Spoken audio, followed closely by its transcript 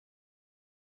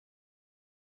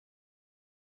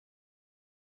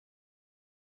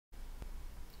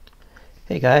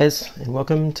Hey guys, and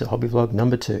welcome to hobby vlog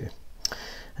number 2.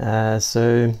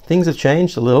 So things have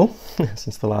changed a little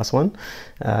since the last one.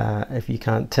 If you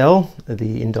can't tell,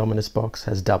 the Indominus box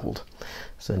has doubled.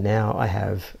 So now I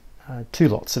have 2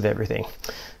 lots of everything.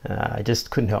 I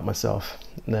just couldn't help myself.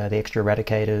 The extra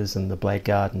eradicators and the blade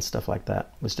guard and stuff like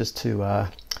that was just too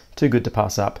good to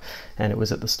pass up, and it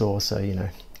was at the store, so you know,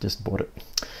 just bought it.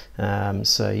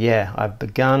 So yeah, I've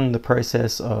begun the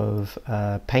process of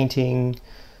painting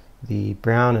the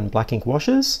brown and black ink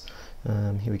washes.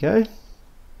 Here we go,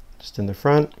 just in the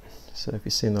front. So if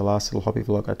you've seen the last little hobby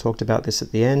vlog, I talked about this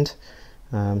at the end.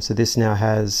 So this now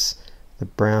has the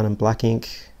brown and black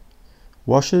ink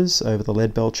washes over the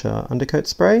Leadbelcher undercoat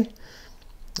spray,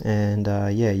 and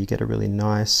yeah, you get a really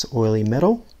nice oily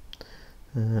metal.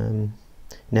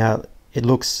 Now it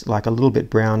looks like a little bit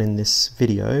brown in this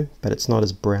video, but it's not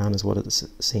as brown as what it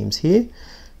seems here.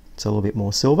 It's a little bit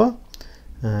more silver.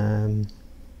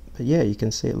 But yeah, you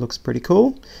can see it looks pretty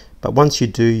cool. But once you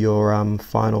do your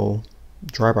final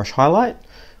dry brush highlight,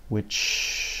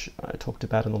 which I talked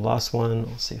about in the last one,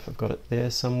 I'll see if I've got it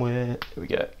there somewhere. Here we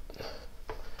go.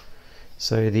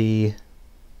 So the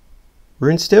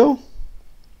rune steel,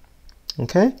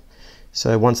 okay.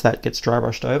 So once that gets dry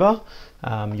brushed over,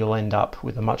 you'll end up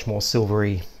with a much more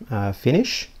silvery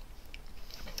finish.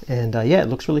 And yeah, it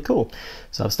looks really cool.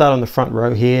 So I've started on the front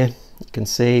row here, you can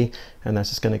see, and that's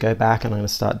just going to go back, and I'm going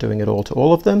to start doing it all to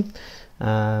all of them.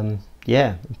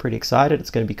 Yeah, I'm pretty excited. It's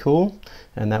going to be cool.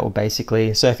 And that will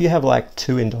basically, so if you have like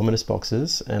 2 Indominus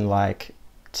boxes and like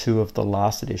 2 of the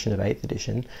last edition of 8th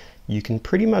edition, you can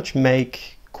pretty much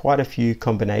make quite a few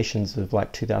combinations of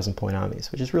like 2,000 point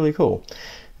armies, which is really cool,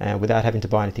 without having to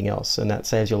buy anything else, and that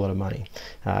saves you a lot of money.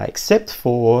 Except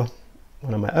for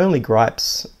one of my only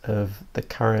gripes of the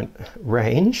current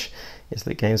range is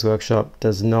that Games Workshop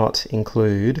does not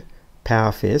include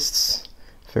Power Fists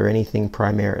for anything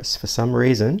Primaris. For some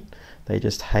reason, they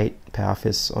just hate Power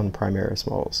Fists on Primaris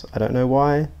models. I don't know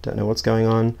why, don't know what's going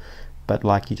on, but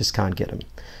like, you just can't get them.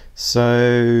 So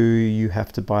you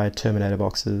have to buy Terminator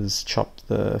boxes, chop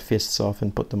the fists off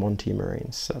and put them onto your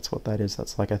Marines. That's what that is.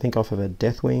 That's like, I think, off of a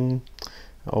Deathwing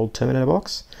old Terminator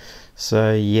box.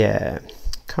 So yeah,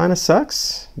 kind of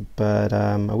sucks, but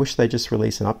I wish they just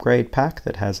release an upgrade pack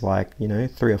that has, like, you know,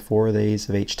 3 or 4 of these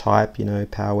of each type, you know,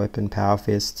 Power Weapon, Power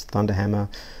Fists, Thunderhammer,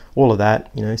 all of that,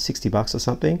 you know, $60 or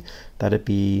something.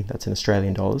 That's in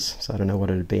Australian dollars, so I don't know what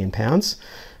it'd be in pounds,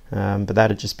 but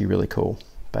that'd just be really cool.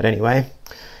 But anyway,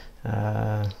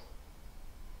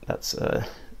 that's a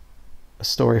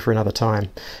story for another time.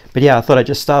 But yeah, I thought I'd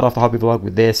just start off the hobby vlog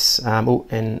with this. Oh,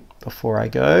 and before I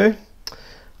go,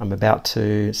 I'm about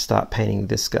to start painting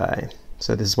this guy.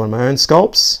 So this is one of my own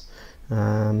sculpts.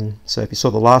 So if you saw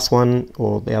the last one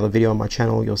or the other video on my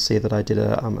channel, you'll see that I did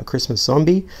a Christmas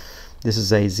zombie. This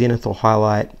is a Zenithal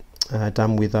highlight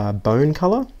done with bone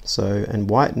color, so,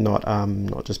 and white, not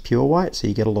just pure white, so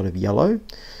you get a lot of yellow.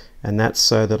 And that's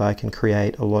so that I can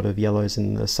create a lot of yellows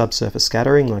in the subsurface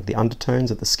scattering, like the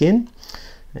undertones of the skin,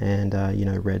 and you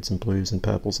know, reds and blues and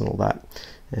purples and all that.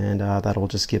 And that'll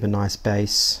just give a nice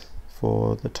base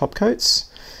for the top coats.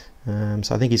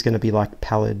 So I think he's going to be like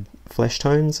pallid flesh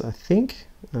tones, I think,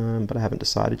 but I haven't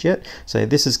decided yet. So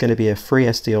this is going to be a free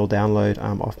STL download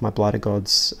off my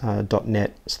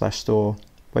blightergods.net/store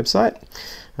website,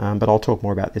 but I'll talk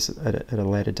more about this at a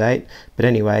later date. But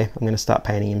anyway, I'm going to start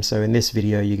painting him. So in this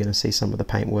video, you're going to see some of the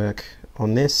paint work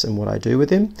on this and what I do with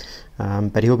him,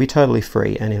 but he'll be totally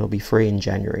free, and he'll be free in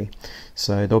January.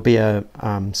 So there'll be a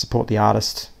support the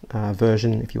artist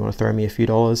version. If you want to throw me a few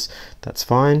dollars, that's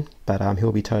fine, but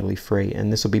he'll be totally free,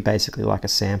 and this will be basically like a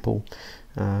sample,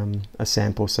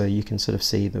 so you can sort of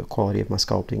see the quality of my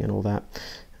sculpting and all that.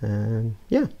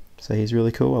 Yeah, so he's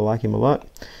really cool. I like him a lot.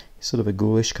 He's sort of a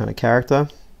ghoulish kind of character,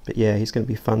 but yeah, he's going to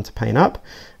be fun to paint up.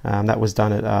 That was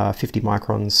done at 50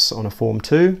 microns on a Form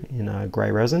 2 in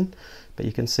grey resin, but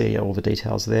you can see all the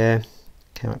details there.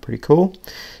 Came out pretty cool.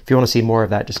 If you want to see more of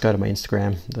that, just go to my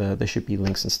Instagram. There should be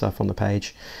links and stuff on the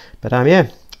page. But yeah,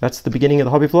 that's the beginning of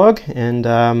the hobby vlog, and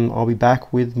I'll be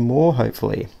back with more,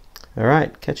 hopefully. All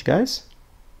right, catch you guys.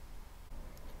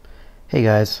 Hey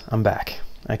guys, I'm back.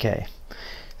 Okay,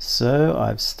 so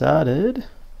I've started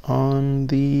on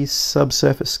the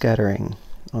subsurface scattering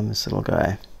on this little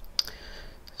guy.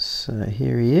 So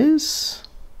here he is.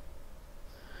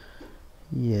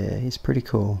 Yeah, he's pretty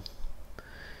cool.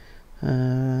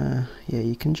 Yeah,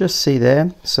 you can just see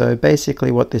there. So basically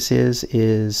what this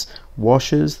is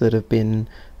washes that have been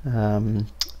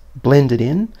blended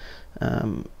in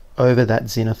over that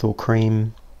Zenithal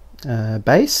cream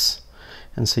base,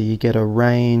 and so you get a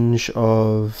range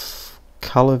of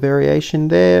color variation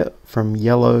there, from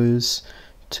yellows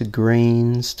to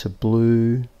greens to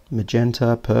blue,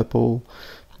 magenta, purple,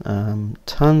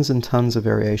 tons and tons of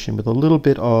variation with a little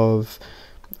bit of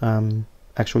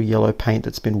actual yellow paint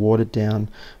that's been watered down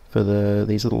for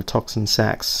these little toxin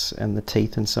sacs and the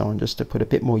teeth and so on, just to put a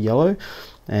bit more yellow.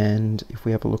 And if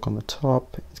we have a look on the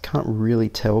top, you can't really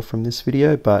tell from this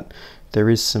video, but there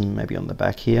is some, maybe on the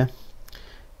back here,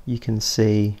 you can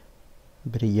see a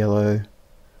bit of yellow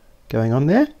going on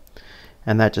there,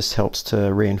 and that just helps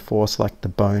to reinforce like the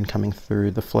bone coming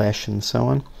through the flesh and so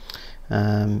on.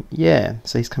 Yeah,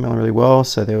 so he's coming on really well.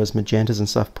 So there was magentas and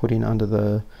stuff put in under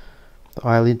the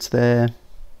eyelids there,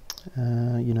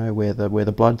 you know, where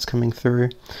the blood's coming through,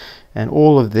 and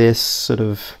all of this sort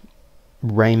of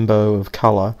rainbow of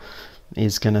color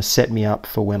is going to set me up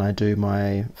for when I do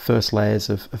my first layers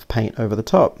of paint over the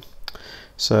top.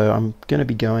 So I'm going to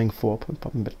be going for,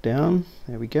 popping it down,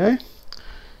 there we go,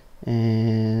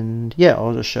 and yeah,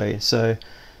 I'll just show you. So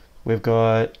we've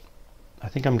got, I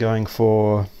think I'm going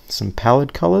for some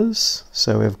pallid colors.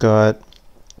 So we've got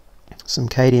some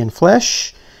Cadian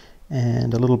Flesh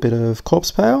and a little bit of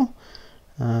Corpse Pale.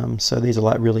 So these are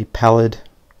like really pallid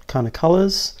kind of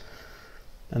colors,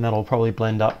 and that'll probably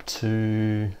blend up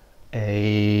to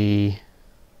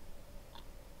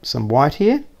some white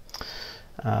here.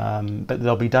 But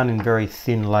they'll be done in very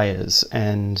thin layers,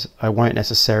 and I won't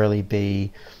necessarily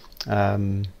be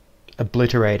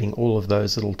obliterating all of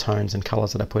those little tones and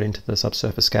colors that I put into the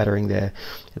subsurface scattering there.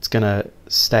 It's going to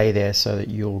stay there so that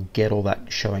you'll get all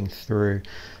that showing through.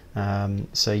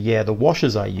 So yeah, the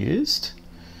washes I used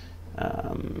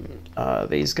are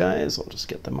these guys. I'll just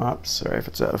get them up. Sorry if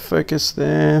it's out of focus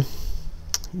there.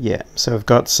 Yeah, so I've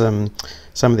got some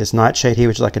of this Nightshade here,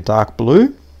 which is like a dark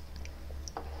blue.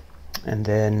 And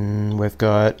then we've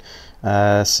got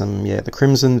some, yeah, the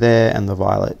crimson there and the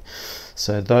violet.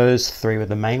 So those three were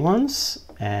the main ones,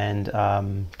 and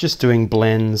just doing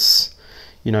blends,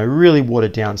 you know, really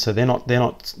watered down. So they're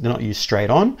not used straight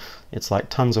on. It's like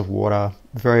tons of water,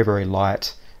 very, very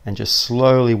light, and just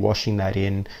slowly washing that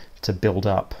in to build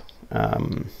up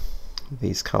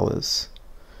these colors.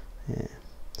 Yeah.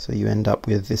 So you end up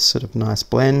with this sort of nice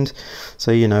blend.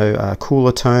 So, you know,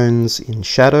 cooler tones in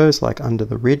shadows, like under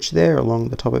the ridge there along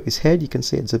the top of his head. You can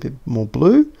see it's a bit more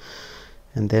blue.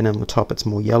 And then on the top it's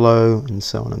more yellow, and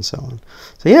so on and so on.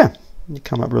 So yeah, you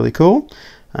come up really cool.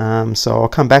 So I'll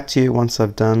come back to you once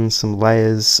I've done some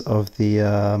layers of the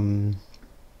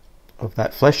of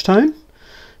that flesh tone,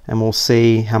 and we'll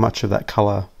see how much of that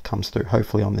color comes through.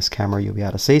 Hopefully on this camera you'll be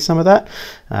able to see some of that.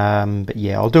 But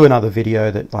yeah, I'll do another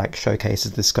video that like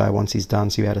showcases this guy once he's done,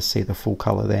 so you'll be able to see the full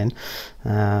color then.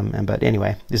 But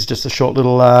anyway, this is just a short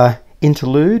little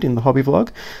interlude in the hobby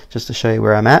vlog, just to show you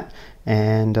where I'm at.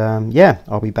 And yeah,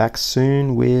 I'll be back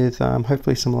soon with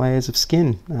hopefully some layers of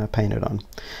skin painted on.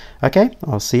 Okay,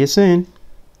 I'll see you soon.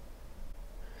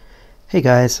 Hey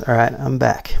guys, alright, I'm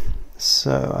back.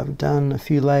 So I've done a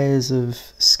few layers of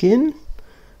skin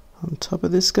on top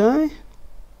of this guy,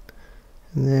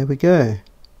 and there we go.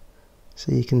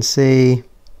 So you can see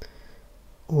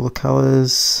all the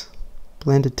colors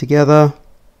blended together.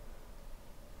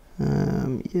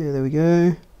 Yeah, there we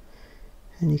go.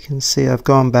 And you can see I've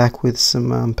gone back with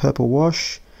some purple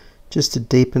wash just to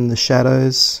deepen the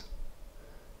shadows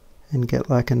and get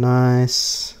like a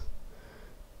nice,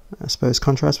 I suppose,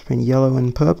 contrast between yellow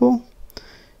and purple.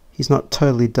 He's not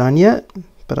totally done yet,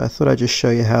 but I thought I'd just show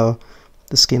you how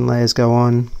the skin layers go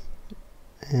on,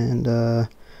 and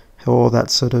how all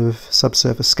that sort of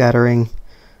subsurface scattering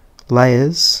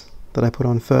layers that I put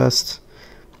on first,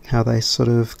 how they sort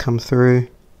of come through.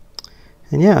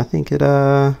 And yeah, I think it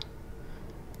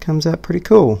comes out pretty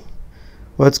cool.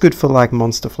 Well, it's good for like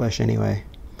monster flesh anyway.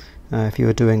 If you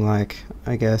were doing like,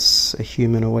 I guess, a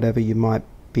human or whatever, you might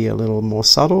be a little more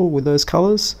subtle with those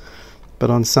colors, but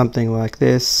on something like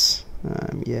this,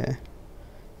 yeah,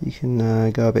 you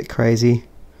can go a bit crazy.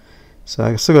 So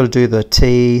I still got to do the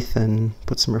teeth and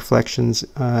put some reflections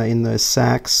in those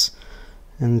sacs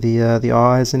and the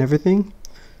eyes and everything,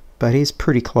 but he's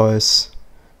pretty close.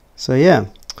 So yeah,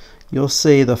 you'll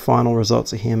see the final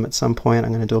results of him at some point.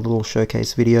 I'm going to do a little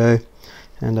showcase video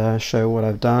and show what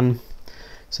I've done.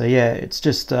 So yeah, it's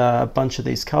just a bunch of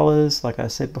these colors, like I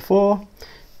said before,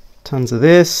 tons of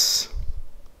this,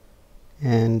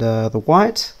 and the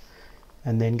white,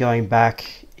 and then going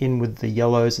back in with the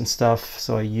yellows and stuff.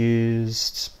 So I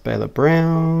used Bela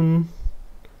Brown,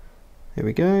 there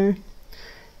we go,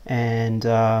 and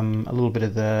a little bit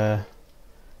of the,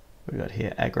 what we got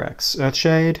here, Agrax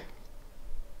Earthshade.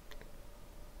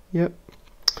 Yep,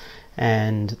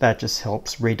 and that just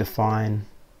helps redefine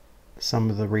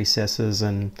some of the recesses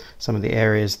and some of the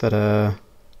areas that are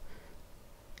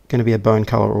going to be a bone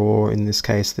color, or in this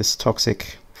case this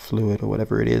toxic fluid or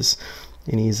whatever it is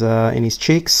in his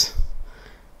cheeks.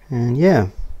 And yeah,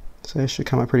 so it should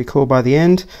come out pretty cool by the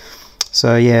end.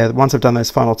 So yeah, once I've done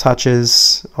those final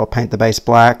touches, I'll paint the base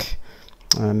black,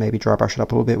 maybe dry brush it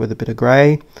up a little bit with a bit of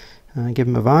grey, give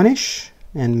him a varnish,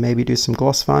 and maybe do some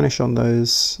gloss varnish on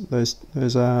those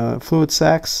fluid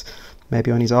sacs,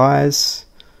 maybe on his eyes,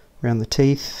 around the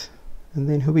teeth, and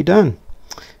then he'll be done.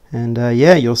 And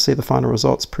yeah, you'll see the final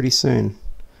results pretty soon.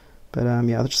 But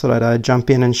yeah, I just thought I'd jump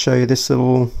in and show you this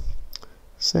little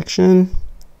section.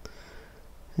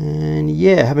 And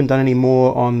yeah, I haven't done any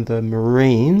more on the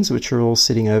Marines, which are all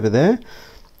sitting over there.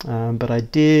 But I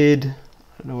did,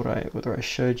 I don't know whether I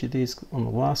showed you these on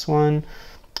the last one,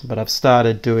 but I've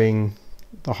started doing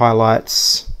the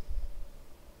highlights.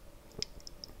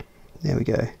 There we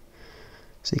go.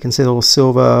 So you can see the little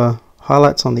silver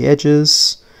highlights on the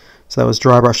edges. So that was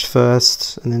dry brushed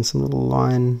first, and then some little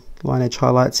line edge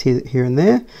highlights here and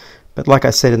there. But like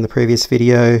I said in the previous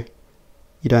video,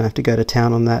 you don't have to go to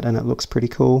town on that, and it looks pretty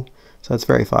cool. So it's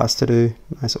very fast to do.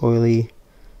 Nice oily,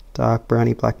 dark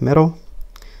browny black metal.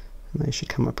 And they should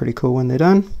come up pretty cool when they're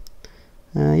done.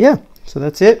 Yeah, so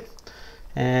that's it.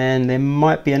 And there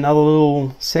might be another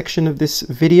little section of this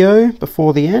video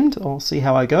before the end. I'll see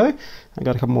how I go. I've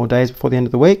got a couple more days before the end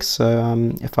of the week,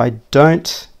 so if I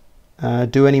don't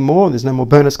do any more, there's no more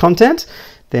bonus content,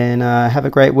 then have a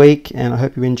great week, and I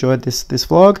hope you enjoyed this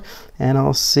vlog, and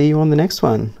I'll see you on the next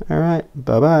one. Alright,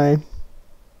 bye bye.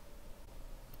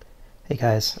 Hey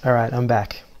guys, alright, I'm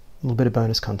back. A little bit of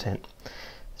bonus content.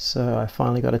 So I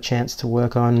finally got a chance to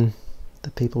work on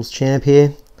the People's Champ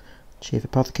here, Chief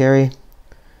Apothecary.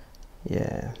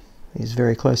 Yeah, he's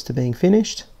very close to being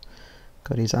finished.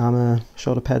 Got his armor,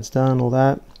 shoulder pads done, all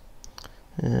that.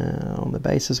 On the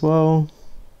base as well.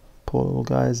 Poor little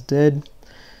guy's dead,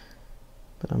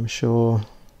 but I'm sure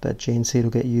that gene seed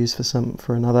will get used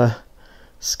for another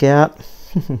scout.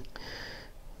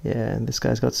 Yeah, and this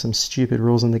guy's got some stupid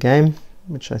rules in the game,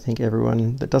 which I think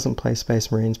everyone that doesn't play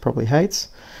Space Marines probably hates.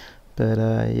 But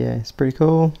yeah, it's pretty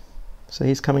cool. So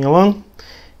he's coming along.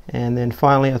 And then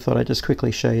finally, I thought I'd just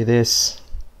quickly show you this.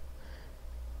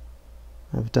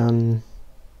 I've done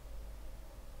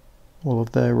all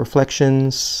of the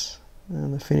reflections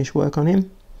and the finish work on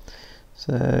him.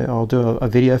 So I'll do a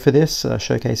video for this, a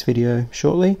showcase video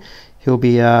shortly. He'll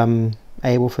be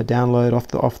able for download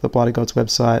off the Blood of Gods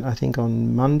website, I think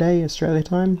on Monday, Australia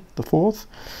time, the 4th.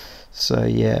 So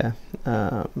yeah,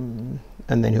 and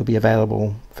then he'll be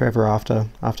available forever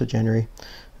after January,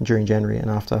 during January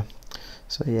and after.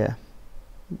 So yeah,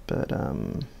 but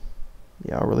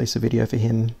yeah, I'll release a video for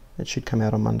him. It should come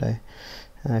out on Monday.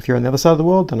 If you're on the other side of the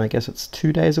world, then I guess it's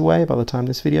 2 days away by the time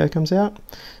this video comes out.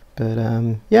 But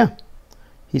yeah.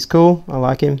 He's cool, I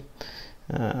like him,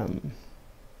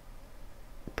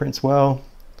 prints well,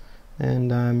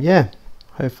 and yeah,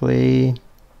 hopefully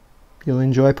you'll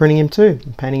enjoy printing him too,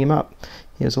 and painting him up.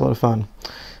 He was a lot of fun.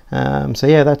 So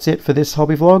yeah, that's it for this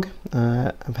hobby vlog.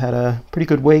 I've had a pretty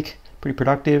good week, pretty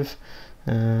productive,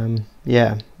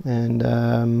 yeah,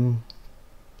 and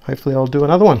hopefully I'll do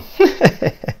another one.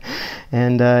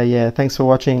 And yeah, thanks for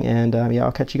watching, and yeah,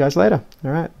 I'll catch you guys later.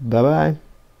 Alright, bye bye.